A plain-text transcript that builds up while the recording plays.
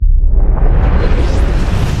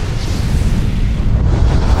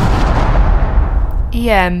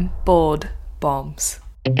EM board bombs.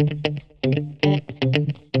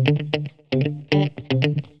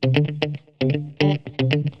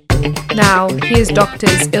 Now, here's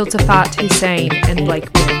Doctors Iltafat Hussain and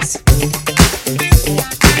Blake Briggs.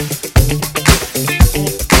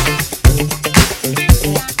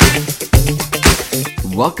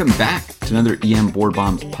 Welcome back to another EM Board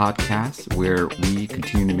Bombs podcast, where we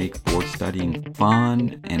continue to make board studying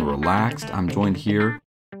fun and relaxed. I'm joined here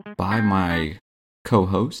by my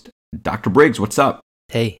co-host, Dr. Briggs. What's up?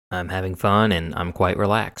 Hey, I'm having fun and I'm quite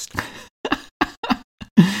relaxed.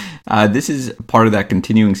 This is part of that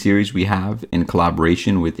continuing series we have in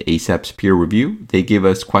collaboration with ACEP's peer review. They give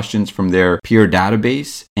us questions from their peer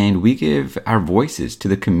database, and we give our voices to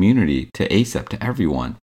the community, to ACEP, to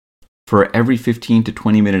everyone. For every 15 to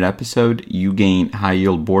 20 minute episode, you gain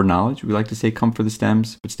high-yield board knowledge. We like to say come for the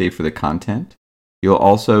stems, but stay for the content. You'll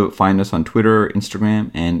also find us on Twitter,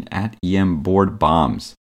 Instagram, and at EM Board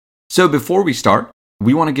Bombs. So before we start,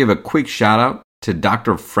 we want to give a quick shout out to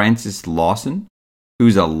Dr. Francis Lawson,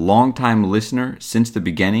 who's a longtime listener since the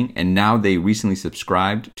beginning, and now they recently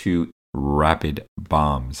subscribed to Rapid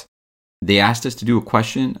Bombs. They asked us to do a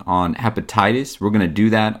question on hepatitis. We're going to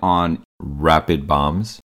do that on Rapid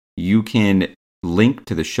Bombs. You can link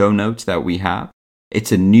to the show notes that we have.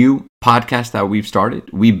 It's a new podcast that we've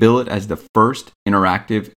started. We bill it as the first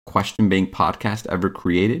interactive question bank podcast ever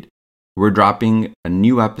created. We're dropping a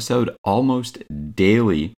new episode almost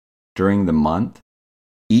daily during the month.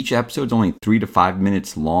 Each episode's only 3 to 5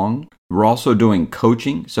 minutes long. We're also doing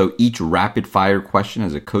coaching. So each rapid fire question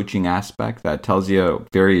has a coaching aspect that tells you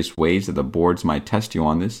various ways that the boards might test you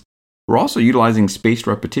on this. We're also utilizing spaced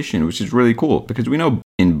repetition, which is really cool because we know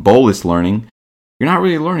in bolus learning, you're not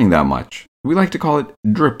really learning that much. We like to call it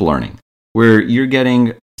drip learning, where you're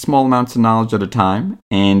getting small amounts of knowledge at a time,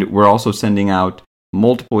 and we're also sending out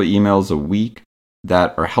multiple emails a week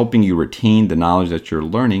that are helping you retain the knowledge that you're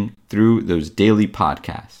learning through those daily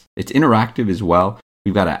podcasts. It's interactive as well.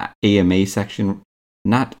 We've got an AMA section,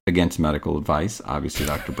 not against medical advice, obviously,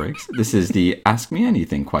 Dr. Briggs. This is the Ask Me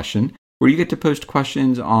Anything question, where you get to post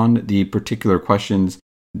questions on the particular questions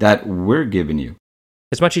that we're giving you.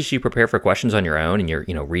 As much as you prepare for questions on your own and you're,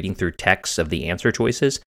 reading through texts of the answer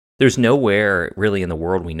choices, there's nowhere really in the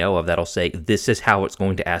world we know of that'll say, this is how it's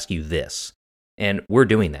going to ask you this. And we're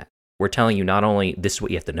doing that. We're telling you not only this is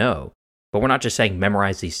what you have to know, but we're not just saying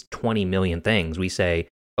memorize these 20 million things. We say,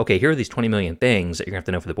 okay, here are these 20 million things that you're going to have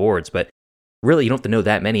to know for the boards, but really you don't have to know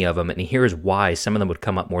that many of them, and here's why some of them would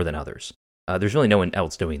come up more than others. There's really no one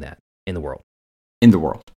else doing that in the world. In the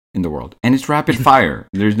world. And it's rapid fire.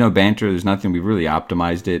 There's no banter. There's nothing. We've really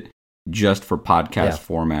optimized it just for podcast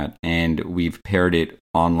format, and we've paired it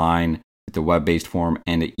online with the web-based form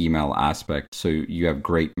and an email aspect, so you have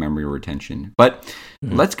great memory retention. But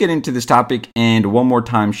let's get into this topic, and one more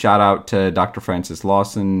time, shout out to Dr. Francis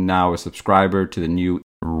Lawson, now a subscriber to the new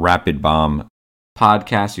Rapid Bomb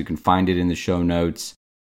podcast. You can find it in the show notes.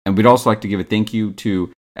 And we'd also like to give a thank you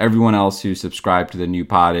to everyone else who subscribed to the new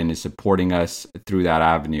pod and is supporting us through that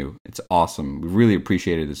avenue. It's awesome. We really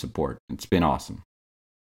appreciated the support. It's been awesome.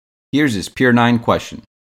 Here's this Pier 9 question.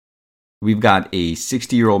 We've got a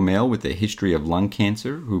 60-year-old male with a history of lung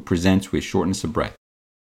cancer who presents with shortness of breath.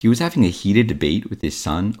 He was having a heated debate with his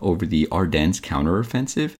son over the Ardennes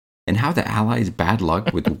counteroffensive and how the Allies' bad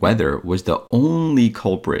luck with weather was the only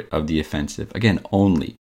culprit of the offensive. Again,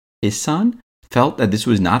 only. His son felt that this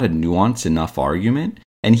was not a nuanced enough argument,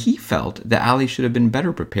 and he felt the Allies should have been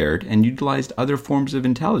better prepared and utilized other forms of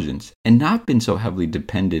intelligence and not been so heavily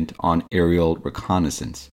dependent on aerial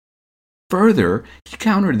reconnaissance. Further, he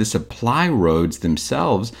countered the supply roads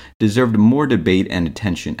themselves deserved more debate and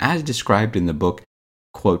attention, as described in the book,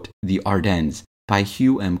 quote, The Ardennes by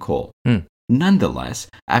Hugh M. Cole. Nonetheless,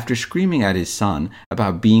 after screaming at his son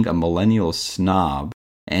about being a millennial snob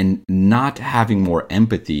and not having more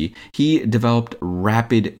empathy, he developed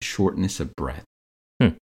rapid shortness of breath.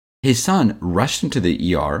 His son rushed into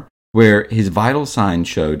the ER, where his vital signs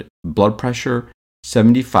showed blood pressure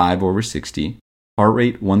 75/60, heart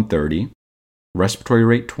rate 130, respiratory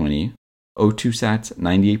rate 20, O2 sats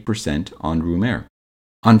 98% on room air.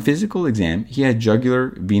 On physical exam, he had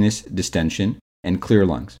jugular venous distension and clear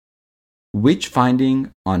lungs. Which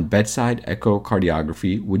finding on bedside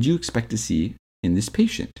echocardiography would you expect to see in this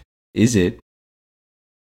patient? Is it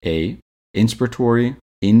A, inspiratory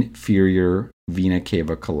inferior vena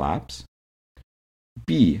cava collapse,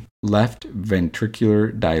 B, left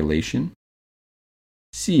ventricular dilation,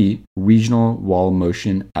 C, regional wall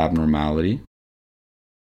motion abnormality,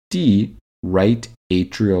 D, right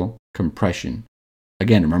atrial compression?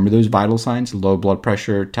 Again, remember those vital signs: low blood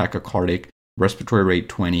pressure, tachycardic, respiratory rate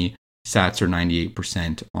 20, Sats are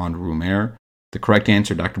 98% on room air. The correct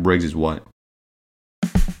answer, Dr. Briggs, is what?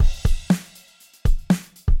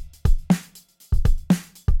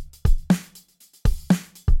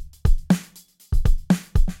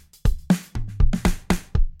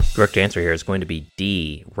 Correct answer here is going to be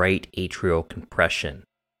D, right atrial compression.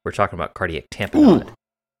 We're talking about cardiac tamponade. Ooh.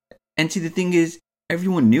 And see, the thing is,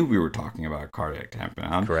 everyone knew we were talking about cardiac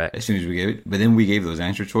tamponade. Correct. As soon as we gave it. But then we gave those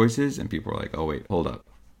answer choices, and people were like, oh, wait, hold up.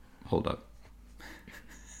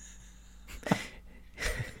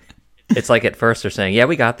 It's like at first they're saying, yeah,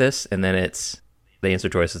 we got this. And then it's the answer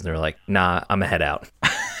choices, and they're like, nah, I'm a head out.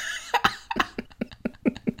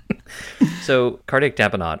 So cardiac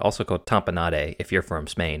tamponade, also called tamponade if you're from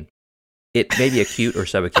Spain, it may be acute or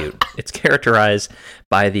subacute. It's characterized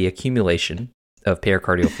by the accumulation of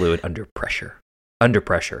pericardial fluid under pressure. Under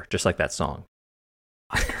pressure, just like that song.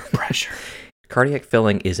 Under pressure. Cardiac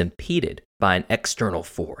filling is impeded by an external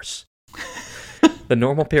force. The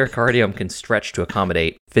normal pericardium can stretch to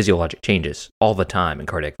accommodate physiologic changes all the time in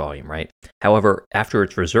cardiac volume, right? However, after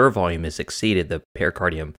its reserve volume is exceeded, the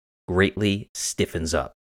pericardium greatly stiffens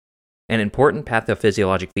up. An important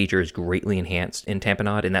pathophysiologic feature is greatly enhanced in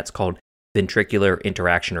tamponade, and that's called ventricular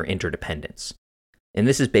interaction or interdependence. And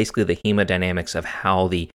this is basically the hemodynamics of how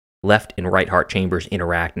the left and right heart chambers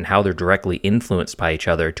interact and how they're directly influenced by each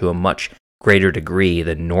other to a much greater degree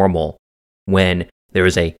than normal when there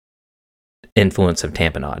is a influence of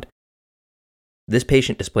tamponade. This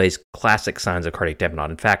patient displays classic signs of cardiac tamponade.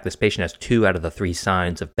 In fact, this patient has 2 out of the 3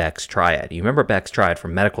 signs of Beck's triad. You remember Beck's triad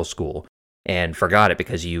from medical school and forgot it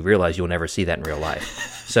because you realize you'll never see that in real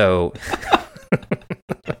life. So,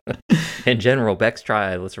 in general, Beck's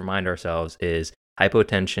triad, let's remind ourselves, is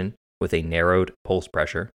hypotension with a narrowed pulse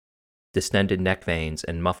pressure, distended neck veins,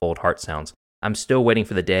 and muffled heart sounds. I'm still waiting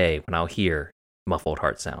for the day when I'll hear muffled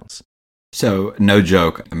heart sounds. So, no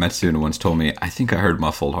joke, a med student once told me, I think I heard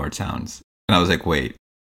muffled heart sounds. And I was like, wait,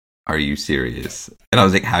 are you serious? And I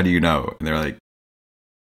was like, how do you know? And they're like,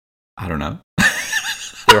 I don't know.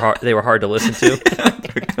 They were hard to listen to?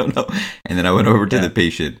 I don't know. And then I went over to the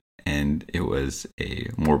patient, and it was a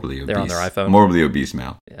morbidly obese. They're on their iPhone? Morbidly obese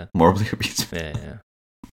male. Yeah. Morbidly obese male. Yeah.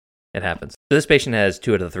 It happens. So this patient has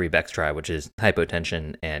 2 out of the 3 Beck's triad, which is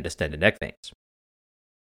hypotension and distended neck veins.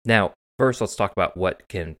 Now, first, let's talk about what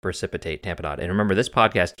can precipitate tamponade. And remember, this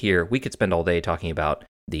podcast here, we could spend all day talking about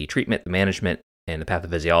the treatment, the management, and the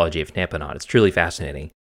pathophysiology of tamponade. It's truly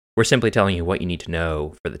fascinating. We're simply telling you what you need to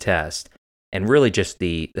know for the test, and really just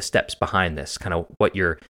the steps behind this, kind of what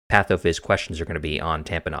your pathophys questions are going to be on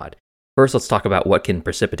tamponade. First, let's talk about what can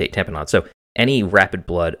precipitate tamponade. So any rapid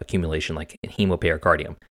blood accumulation like in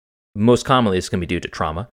hemopericardium, most commonly this can be due to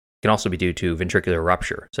trauma. It can also be due to ventricular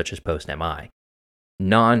rupture, such as post-MI.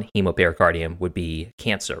 Non-hemopericardium would be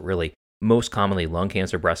cancer, really. Most commonly lung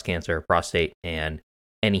cancer, breast cancer, prostate, and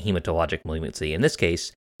any hematologic malignancy. In this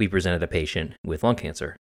case, we presented a patient with lung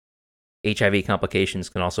cancer. HIV complications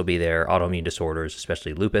can also be there, autoimmune disorders,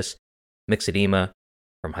 especially lupus, myxedema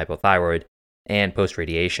from hypothyroid, and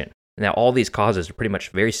post-radiation. Now, all these causes are pretty much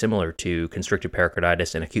very similar to constrictive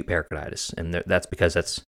pericarditis and acute pericarditis, and that's because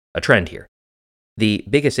that's a trend here. The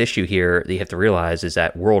biggest issue here that you have to realize is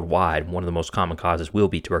that worldwide, one of the most common causes will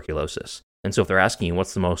be tuberculosis. And so if they're asking you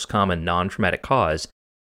what's the most common non-traumatic cause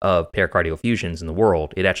of pericardial effusions in the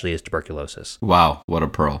world, it actually is tuberculosis. Wow, what a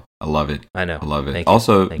pearl. I love it. I know. I love it. Thank you.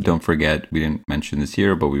 Also, Thank you. don't forget, we didn't mention this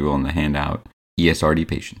here, but we will in the handout, ESRD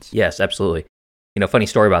patients. Yes, absolutely. Funny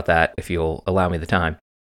story about that, if you'll allow me the time.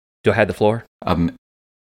 Do I have the floor?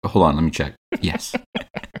 Hold on, let me check. Yes.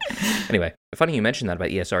 Anyway, funny you mentioned that about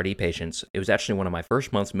ESRD patients. It was actually one of my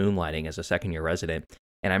first months moonlighting as a second-year resident,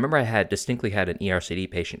 and I remember I had distinctly had an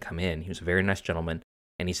ERCD patient come in. He was a very nice gentleman,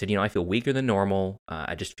 and he said, I feel weaker than normal.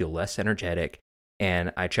 I just feel less energetic,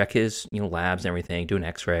 and I check his labs and everything, do an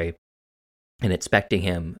X-ray, and expecting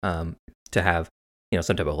him to have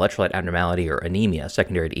some type of electrolyte abnormality or anemia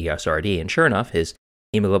secondary to ESRD, and sure enough, his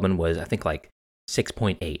hemoglobin was I think like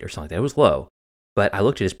 6.8 or something like that. It was low. But I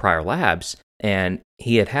looked at his prior labs, and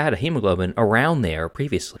he had had a hemoglobin around there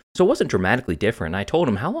previously. So it wasn't dramatically different. I told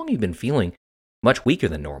him, how long have you been feeling much weaker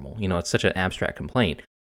than normal? It's such an abstract complaint.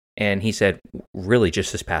 And he said, really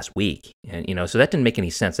just this past week. And, so that didn't make any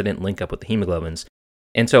sense. I didn't link up with the hemoglobins.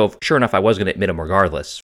 And so sure enough, I was going to admit him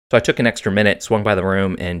regardless. So I took an extra minute, swung by the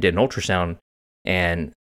room, and did an ultrasound.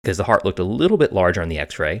 And because the heart looked a little bit larger on the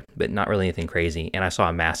X-ray, but not really anything crazy. And I saw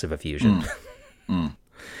a massive effusion.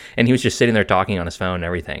 And he was just sitting there talking on his phone and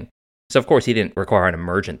everything. So, of course, he didn't require an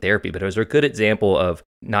emergent therapy, but it was a good example of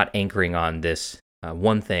not anchoring on this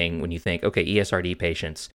one thing when you think, okay, ESRD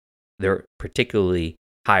patients, they're particularly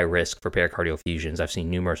high risk for pericardial effusions. I've seen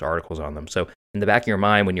numerous articles on them. So in the back of your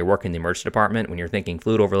mind, when you're working in the emergency department, when you're thinking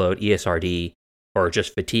fluid overload, ESRD, or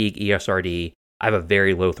just fatigue, ESRD, I have a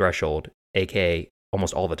very low threshold, aka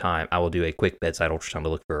almost all the time, I will do a quick bedside ultrasound to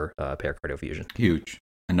look for pericardial effusion. Huge.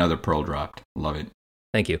 Another pearl dropped. Love it.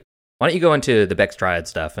 Thank you. Why don't you go into the Beck's Triad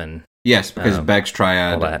stuff? And yes, because Beck's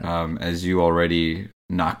Triad, all as you already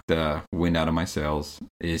knocked the wind out of my sails,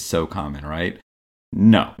 is so common, right?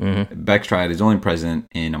 No. Beck's Triad is only present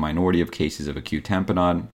in a minority of cases of acute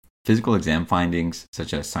tamponade. Physical exam findings,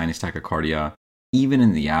 such as sinus tachycardia, even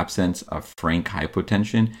in the absence of frank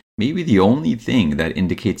hypotension, may be the only thing that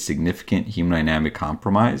indicates significant hemodynamic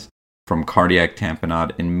compromise from cardiac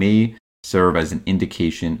tamponade and may serve as an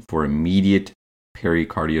indication for immediate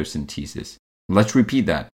pericardiocentesis. Let's repeat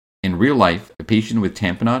that. In real life, a patient with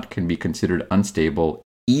tamponade can be considered unstable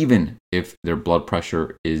even if their blood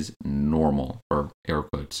pressure is normal, or air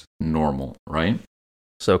quotes, normal, right?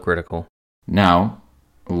 So critical. Now,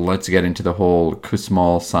 let's get into the whole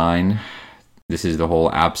Kussmaul sign. This is the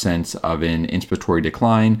whole absence of an inspiratory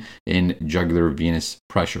decline in jugular venous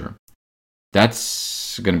pressure.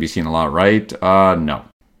 That's going to be seen a lot, right? No.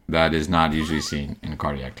 That is not usually seen in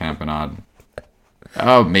cardiac tamponade.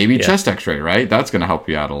 Oh, maybe chest x-ray, right? That's going to help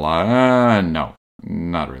you out a lot. No,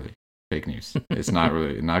 not really. Fake news. It's not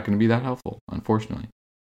going to be that helpful, unfortunately.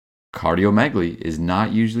 Cardiomegaly is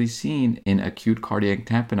not usually seen in acute cardiac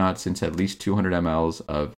tamponade since at least 200 mLs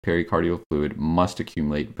of pericardial fluid must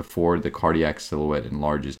accumulate before the cardiac silhouette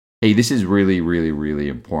enlarges. Hey, this is really, really, really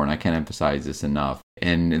important. I can't emphasize this enough.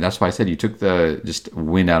 And that's why I said you took the just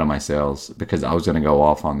wind out of my sails, because I was going to go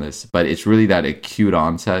off on this. But it's really that acute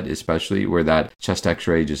onset, especially where that chest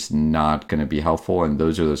x-ray just not going to be helpful. And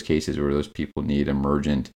those are those cases where those people need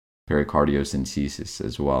emergent pericardiocentesis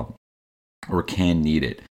as well, or can need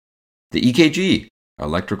it. The EKG,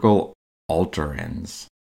 electrical alterans.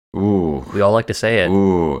 Ooh. We all like to say it.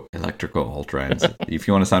 Ooh, electrical alterans. If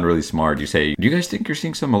you want to sound really smart, you say, do you guys think you're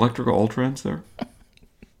seeing some electrical alterans there?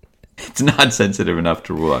 It's not sensitive enough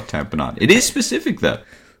to rule out tamponade. It is specific, though.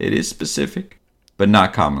 It is specific, but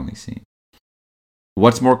not commonly seen.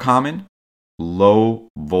 What's more common? Low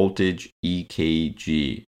voltage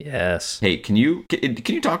EKG. Yes. Hey, can you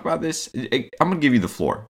talk about this? I'm going to give you the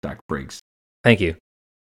floor, Dr. Briggs. Thank you.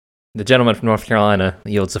 The gentleman from North Carolina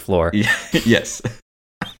yields the floor. Yes.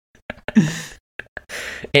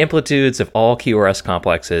 Amplitudes of all QRS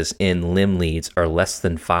complexes in limb leads are less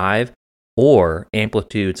than 5, or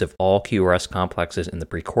amplitudes of all QRS complexes in the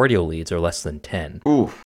precordial leads are less than 10.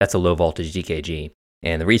 Ooh. That's a low voltage EKG.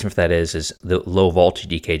 And the reason for that is the low voltage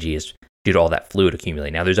EKG is due to all that fluid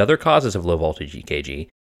accumulating. Now, there's other causes of low voltage EKG,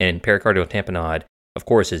 and pericardial tamponade, of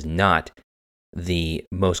course, is not the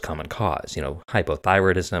most common cause.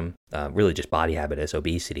 Hypothyroidism, really just body habitus,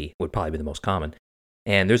 obesity would probably be the most common.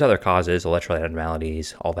 And there's other causes, electrolyte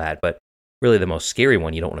abnormalities, all that, but really the most scary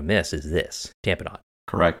one you don't want to miss is this, tamponade.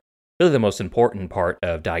 Correct. Really the most important part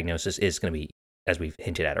of diagnosis is going to be, as we've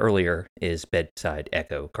hinted at earlier, is bedside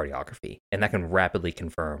echocardiography. And that can rapidly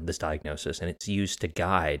confirm this diagnosis, and it's used to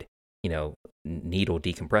guide, needle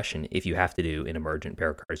decompression if you have to do an emergent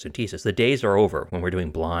pericardiocentesis. The days are over when we're doing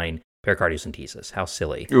blind pericardiocentesis. How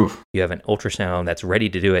silly. Oof. You have an ultrasound that's ready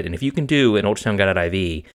to do it, and if you can do an ultrasound guided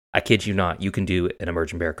IV, I kid you not, you can do an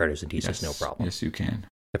emergent pericardiocentesis, no problem. Yes, you can.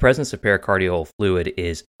 The presence of pericardial fluid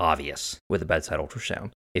is obvious with a bedside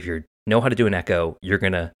ultrasound. If you know how to do an echo, you're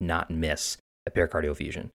going to not miss a pericardial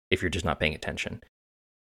effusion if you're just not paying attention.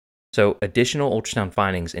 So additional ultrasound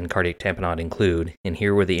findings in cardiac tamponade include, and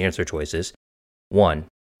here were the answer choices: 1,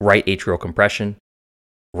 right atrial compression,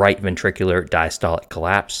 right ventricular diastolic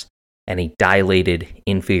collapse, and a dilated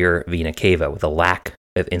inferior vena cava with a lack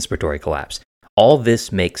of inspiratory collapse. All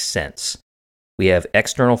this makes sense. We have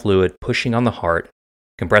external fluid pushing on the heart,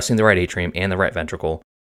 compressing the right atrium and the right ventricle,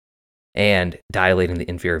 and dilating the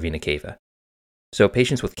inferior vena cava. So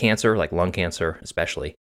patients with cancer, like lung cancer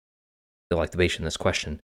especially, like the patient in this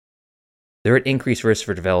question, they're at increased risk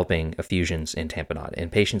for developing effusions in tamponade.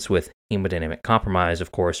 And patients with hemodynamic compromise,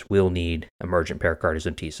 of course, will need emergent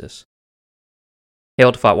pericardiocentesis. Hey,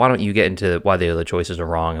 Iltefat, why don't you get into why the other choices are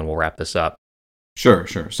wrong, and we'll wrap this up. Sure.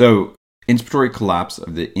 So, inspiratory collapse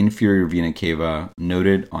of the inferior vena cava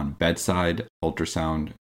noted on bedside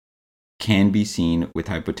ultrasound can be seen with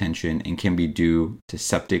hypotension and can be due to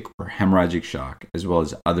septic or hemorrhagic shock, as well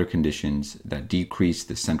as other conditions that decrease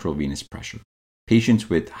the central venous pressure. Patients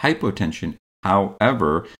with hypotension,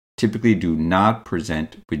 however, typically do not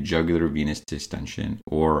present with jugular venous distension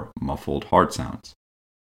or muffled heart sounds.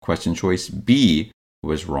 Question choice B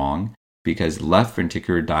was wrong because left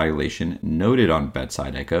ventricular dilation noted on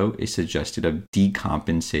bedside echo is suggested of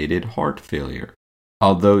decompensated heart failure.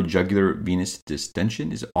 Although jugular venous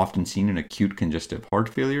distension is often seen in acute congestive heart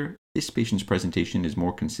failure, this patient's presentation is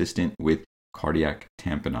more consistent with cardiac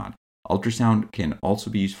tamponade. Ultrasound can also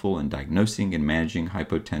be useful in diagnosing and managing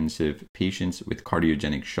hypotensive patients with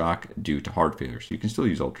cardiogenic shock due to heart failure. So you can still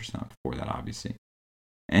use ultrasound for that, obviously.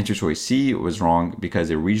 Answer choice C was wrong because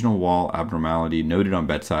a regional wall abnormality noted on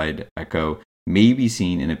bedside echo may be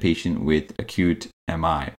seen in a patient with acute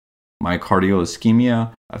MI. Myocardial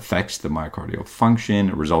ischemia affects the myocardial function,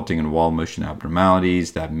 resulting in wall motion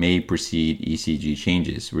abnormalities that may precede ECG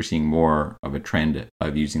changes. We're seeing more of a trend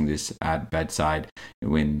of using this at bedside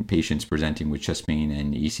when patients presenting with chest pain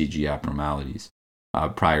and ECG abnormalities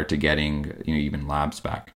prior to getting even labs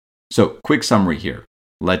back. So, quick summary here.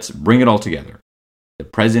 Let's bring it all together. The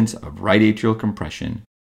presence of right atrial compression,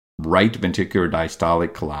 right ventricular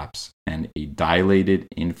diastolic collapse, and a dilated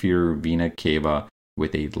inferior vena cava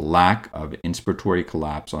with a lack of inspiratory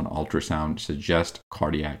collapse on ultrasound suggest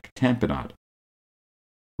cardiac tamponade.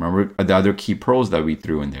 Remember the other key pearls that we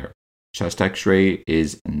threw in there. Chest x-ray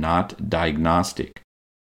is not diagnostic.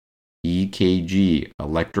 EKG,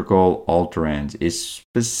 electrical alterans, is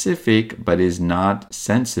specific but is not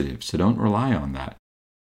sensitive, so don't rely on that.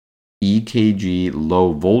 EKG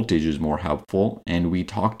low voltage is more helpful, and we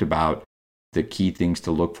talked about the key things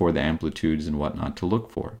to look for, the amplitudes and what not to look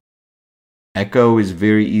for. Echo is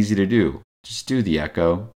very easy to do. Just do the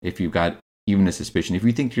echo if you've got even a suspicion. If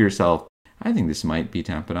you think to yourself, I think this might be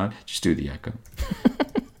tamponade, just do the echo.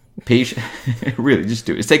 Patient, really, just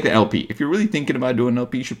do it. It's like the LP. If you're really thinking about doing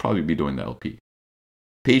LP, you should probably be doing the LP.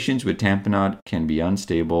 Patients with tamponade can be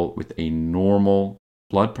unstable with a normal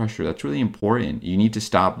blood pressure. That's really important. You need to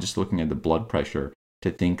stop just looking at the blood pressure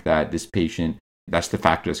to think that this patient, that's the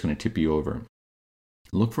factor that's going to tip you over.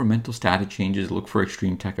 Look for mental static changes, look for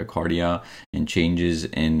extreme tachycardia and changes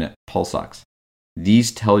in pulse ox.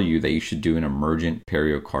 These tell you that you should do an emergent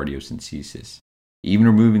pericardiocentesis. Even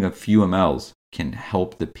removing a few mLs can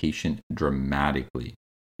help the patient dramatically.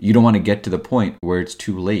 You don't want to get to the point where it's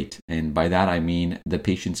too late. And by that I mean the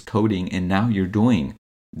patient's coding and now you're doing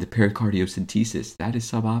the pericardiocentesis. That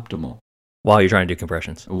is suboptimal. While you're trying to do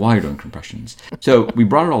compressions. While you're doing compressions. So we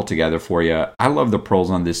brought it all together for you. I love the pearls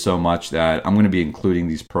on this so much that I'm going to be including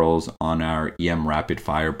these pearls on our EM Rapid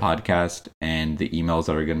Fire podcast and the emails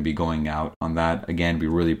that are going to be going out on that. Again, we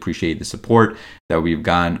really appreciate the support that we've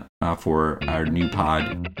gotten for our new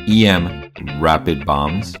pod, EM Rapid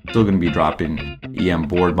Bombs. Still going to be dropping EM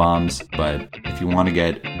board bombs, but if you want to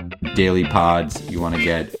get daily pods, you want to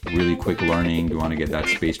get really quick learning, you want to get that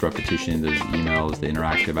spaced repetition, those emails, the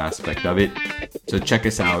interactive aspect of it. So check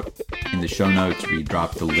us out. In the show notes, we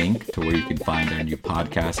dropped the link to where you can find our new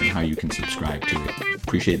podcast and how you can subscribe to it.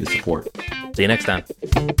 Appreciate the support. See you next time.